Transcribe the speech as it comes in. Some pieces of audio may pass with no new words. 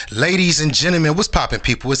Ladies and gentlemen, what's poppin',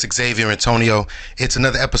 people? It's Xzavier Antonio. It's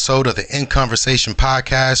another episode of the In Conversation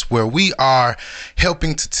podcast where we are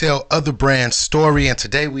helping to tell other brands' story. And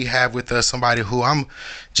today we have with us somebody who I'm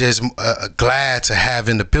just glad to have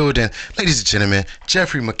in the building. Ladies and gentlemen,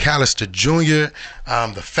 Jeffrey McAlister Jr.,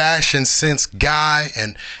 the FashionSense guy,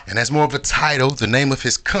 and that's more of a title. The name of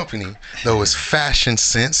his company, though, is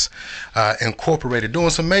FashionSense Incorporated. Doing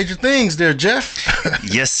some major things there, Jeff.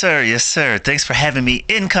 Yes, sir. Yes, sir. Thanks for having me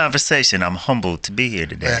in conversation. I'm humbled to be here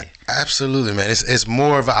today. Absolutely, man. It's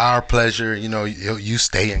more of our pleasure. You know, you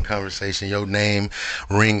stay in conversation. Your name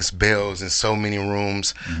rings bells in so many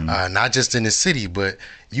rooms, not just in the city, but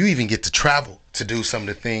you even get to travel to do some of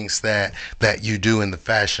the things that you do in the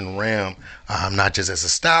fashion realm, not just as a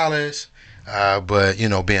stylist, but, you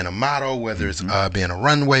know, being a model, whether it's being a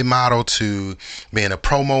runway model to being a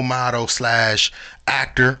promo model /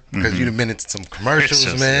 actor, because you've been into some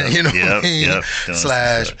commercials, man. You know what I mean?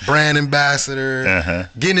 / brand ambassador,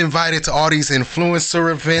 getting invited to all these influencer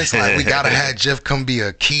events. Like, we gotta have Jeff come be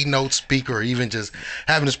a keynote speaker, or even just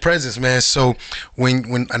having his presence, man. So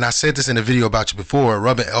when and I said this in a video about you before,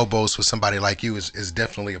 rubbing elbows with somebody like you is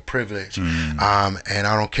definitely a privilege. And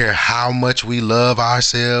I don't care how much we love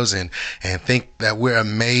ourselves and think that we're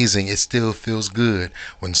amazing, it still feels good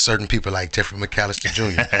when certain people like Jeffrey McAlister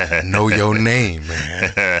Jr. know your name,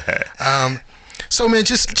 man. So, man,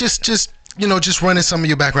 just you know, just running some of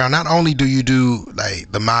your background. Not only do you do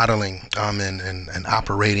like the modeling and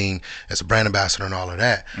operating as a brand ambassador and all of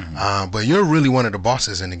that, but you're really one of the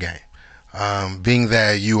bosses in the game. Being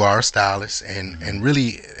that you are a stylist and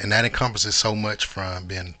really, and that encompasses so much from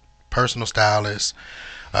being personal stylist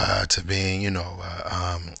to being, you know,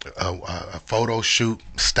 a photo shoot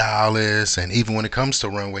stylist, and even when it comes to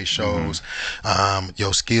runway shows,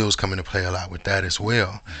 your skills come into play a lot with that as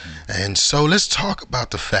well. And so let's talk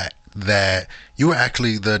about the fact that you were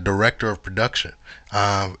actually the director of production,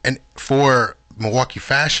 and for Milwaukee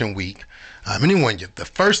Fashion Week. The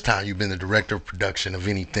first time you've been the director of production of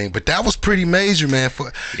anything, but that was pretty major, man.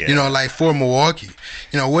 For you know, like for Milwaukee,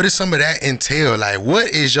 you know, what does some of that entail? Like, what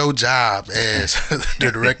is your job as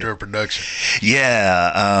the director of production?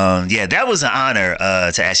 That was an honor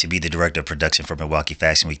to actually be the director of production for Milwaukee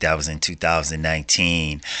Fashion Week. That was in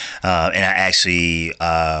 2019, and I actually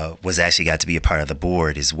got to be a part of the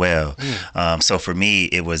board as well. So for me,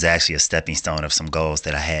 it was actually a stepping stone of some goals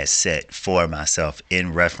that I had set for myself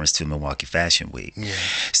in reference to Milwaukee Fashion Week.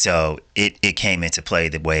 So it came into play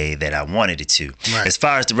the way that I wanted it to. As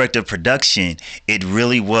far as director of production, it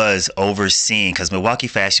really was overseeing, because Milwaukee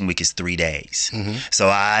Fashion Week is 3 days. So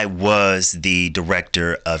I was the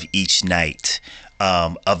director of each night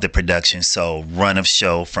of the production. So run of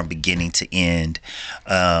show from beginning to end,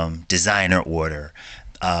 designer order,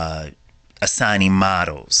 assigning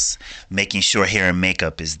models, making sure hair and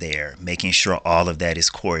makeup is there, making sure all of that is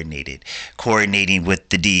coordinating with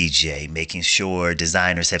the DJ, making sure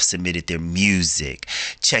designers have submitted their music,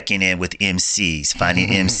 checking in with MCs, finding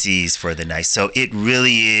MCs for the night. So it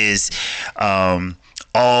really is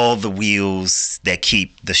all the wheels that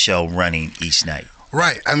keep the show running each night.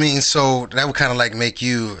 Right. I mean, so that would kind of like make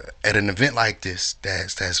you at an event like this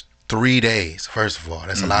that's 3 days. First of all,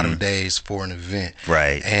 that's a lot of days for an event.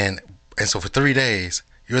 Right. And so for 3 days,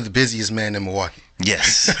 you're the busiest man in Milwaukee.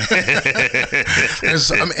 Yes.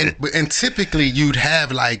 and typically you'd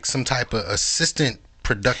have like some type of assistant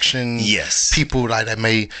production people like that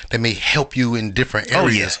may help you in different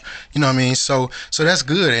areas. You know what I mean? So that's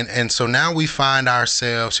good. And so now we find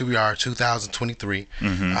ourselves, here we are, 2023.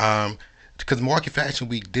 Because Milwaukee Fashion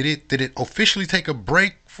Week, did it officially take a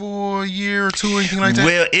break for a year or two or anything like that?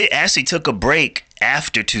 Well, it actually took a break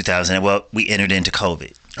after 2000. Well, we entered into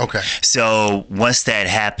COVID. Okay. So once that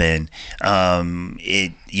happened,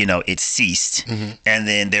 it ceased, and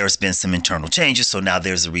then there's been some internal changes. So now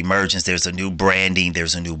there's a reemergence, there's a new branding,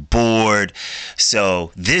 there's a new board.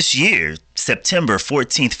 So this year, September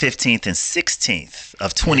 14th, 15th, and 16th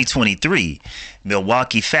of 2023,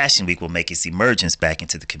 Milwaukee Fashion Week will make its emergence back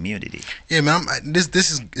into the community. Yeah, man,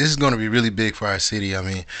 this is going to be really big for our city. I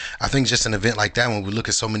mean, I think just an event like that, when we look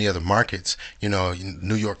at so many other markets, you know,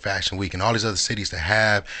 New York Fashion Week and all these other cities that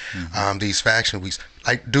have these fashion weeks,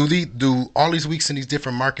 like do all these weeks in these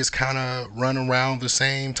different markets kind of run around the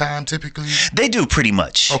same time typically? They do, pretty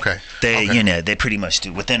much. Okay. They pretty much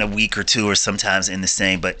do, within a week or two, or sometimes in the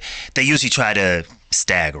same, but they usually try to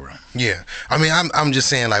stagger them. Yeah, I mean, I'm just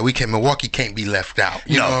saying, like, Milwaukee can't be left out.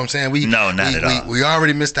 You know what I'm saying? Not at all. We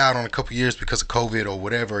already missed out on a couple years because of COVID or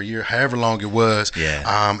whatever, a year, however long it was.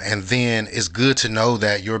 Yeah. And then it's good to know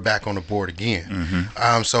that you're back on the board again.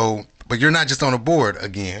 So but you're not just on the board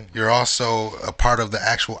again. You're also a part of the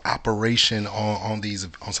actual operation on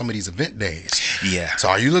some of these event days. Yeah. So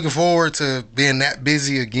are you looking forward to being that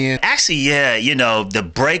busy again? Actually, yeah. The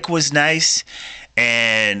break was nice,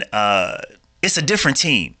 and it's a different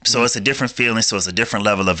team, so it's a different feeling, so it's a different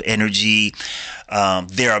level of energy.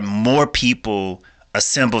 There are more people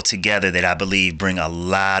assembled together that I believe bring a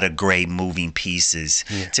lot of great moving pieces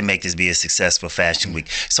to make this be a successful fashion week.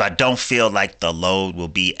 So I don't feel like the load will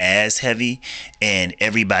be as heavy, and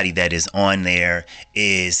everybody that is on there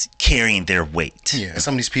is carrying their weight. Yeah, and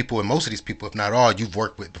some of these people, and most of these people, if not all, you've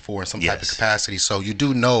worked with before in some type of capacity, so you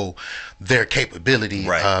do know their capability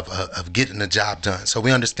of getting the job done. So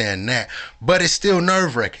we understand that, but it's still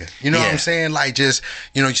nerve-wracking. You know what I'm saying? Like, just,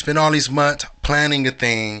 you spend all these months planning a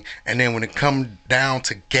thing, and then when it comes down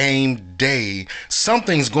to game day,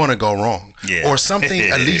 something's going to go wrong, or something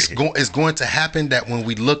at least is going to happen that when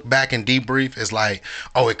we look back and debrief, it's like,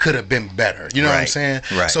 oh, it could have been better. You know what I'm saying?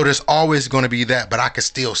 Right. So there's always going to be that, but I can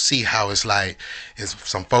still see how it's like,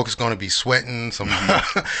 some folks going to be sweating, some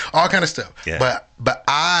all kind of stuff. Yeah.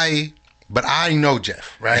 But I know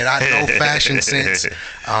Jeff, right? I know FashionSense.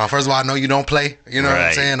 First of all, I know you don't play. You know what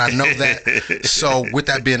I'm saying? I know that. So with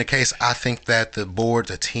that being the case, I think that the board,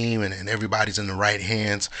 the team, and everybody's in the right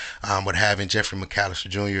hands with having Jeffrey McAlister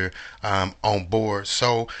Jr. On board.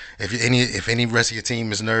 So if any rest of your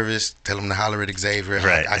team is nervous, tell them to holler at Xzavier.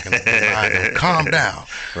 Right. I can remind them, calm down.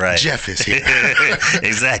 Right. Jeff is here.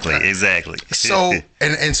 Exactly. So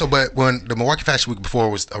but when the Milwaukee Fashion Week before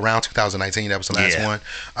was around 2019, that was the last one.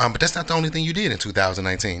 But that's not the only thing you did in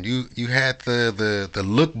 2019. You had the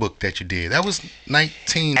lookbook that you did. That was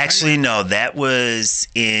 19. Actually, no, that was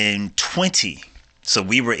in 20. So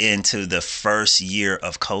we were into the first year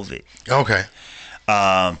of COVID. Okay.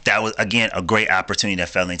 That was, again, a great opportunity that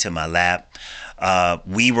fell into my lap.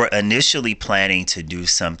 We were initially planning to do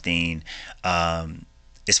something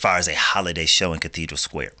as far as a holiday show in Cathedral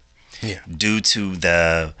Square. Yeah. Due to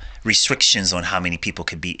the restrictions on how many people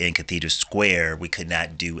could be in Cathedral Square, we could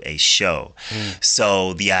not do a show.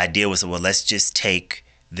 So the idea was, well, let's just take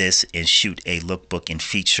this and shoot a lookbook and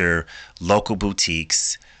feature local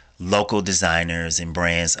boutiques, local designers and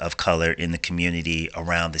brands of color in the community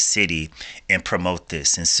around the city and promote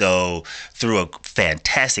this. And so through a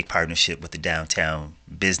fantastic partnership with the Downtown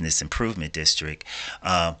Business Improvement District,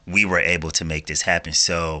 we were able to make this happen.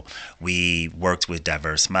 So we worked with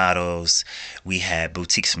diverse models. We had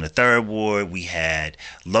boutiques from the Third Ward. We had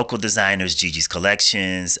local designers, Gigi's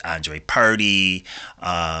Collections, Andre Purdy.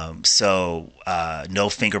 No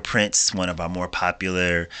Fingerprints, one of our more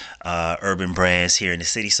popular urban brands here in the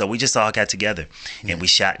city. So we just all got together and we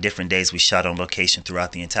shot different days. We shot on location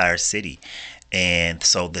throughout the entire city. And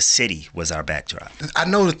so the city was our backdrop. I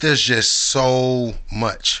know that there's just so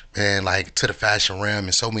much, and like to the fashion realm,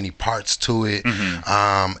 and so many parts to it. And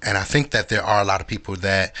I think that there are a lot of people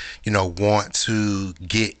that want to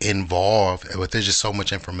get involved, but there's just so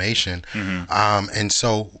much information. And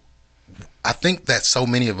so I think that so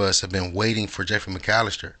many of us have been waiting for Jeffrey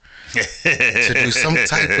McAlister to do some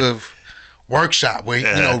type of workshop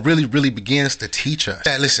where really begins to teach us.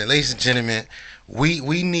 Listen, ladies and gentlemen,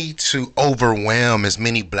 we need to overwhelm as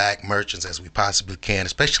many black merchants as we possibly can,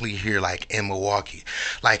 especially here like in Milwaukee.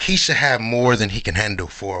 Like, he should have more than he can handle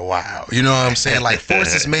for a while. You know what I'm saying? Like,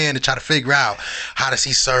 force this man to try to figure out how does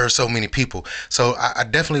he serve so many people. So I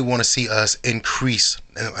definitely want to see us increase.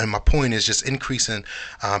 And my point is just increasing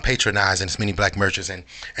patronizing as many black merchants, and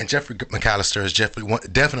Jeffrey McAlister is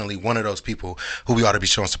definitely one of those people who we ought to be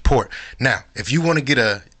showing support. Now, if you want to get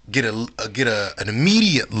an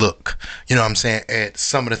immediate look, at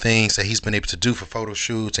some of the things that he's been able to do for photo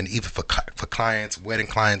shoots and even for clients, wedding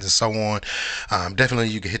clients, and so on, definitely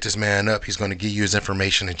you can hit this man up. He's going to give you his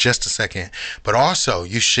information in just a second. But also,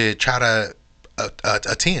 you should try to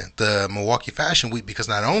attend the Milwaukee Fashion Week, because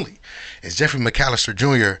not only is Jeffrey McAlister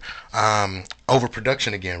Jr.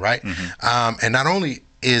 Overproduction again, right? And not only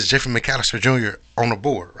is Jeffrey McAlister Jr. on the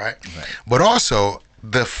board, right? But also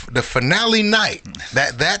the finale night,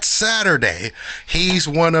 that Saturday, he's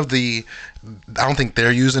one of the, I don't think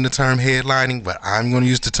they're using the term headlining, but I'm going to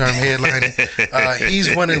use the term headlining.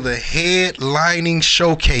 He's one of the headlining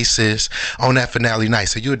showcases on that finale night.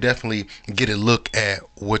 So you'll definitely get a look at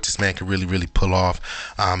what this man can really pull off,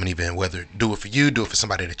 and even whether do it for you, do it for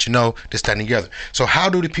somebody that you know, this, that, and the other. So how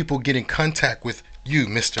do the people get in contact with you,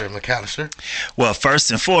 Mr. McAlister? Well,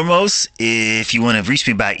 first and foremost, if you want to reach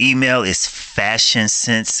me by email, it's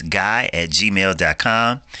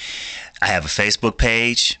fashionsenseguy@gmail.com. I have a Facebook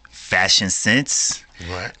page, FashionSense.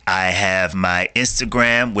 Right. I have my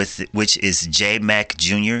Instagram which is JMac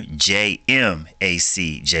Jr.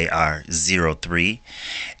 JMACJR03,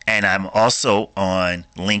 and I'm also on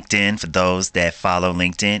LinkedIn for those that follow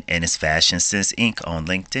LinkedIn, and it's FashionSense Inc. on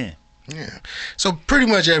LinkedIn. Yeah. So pretty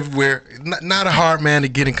much everywhere. Not a hard man to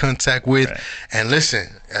get in contact with. Right. And listen,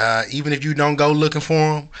 even if you don't go looking for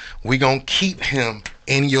him, we gonna keep him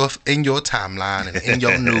in your timeline and in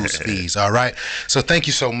your news feeds. All right. So thank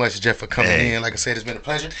you so much, Jeff, for coming in. Like I said, it's been a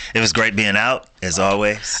pleasure. It was great being out, as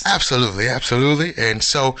always. Absolutely, absolutely. And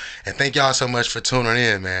thank y'all so much for tuning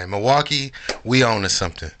in, man. Milwaukee, we own to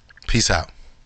something. Peace out.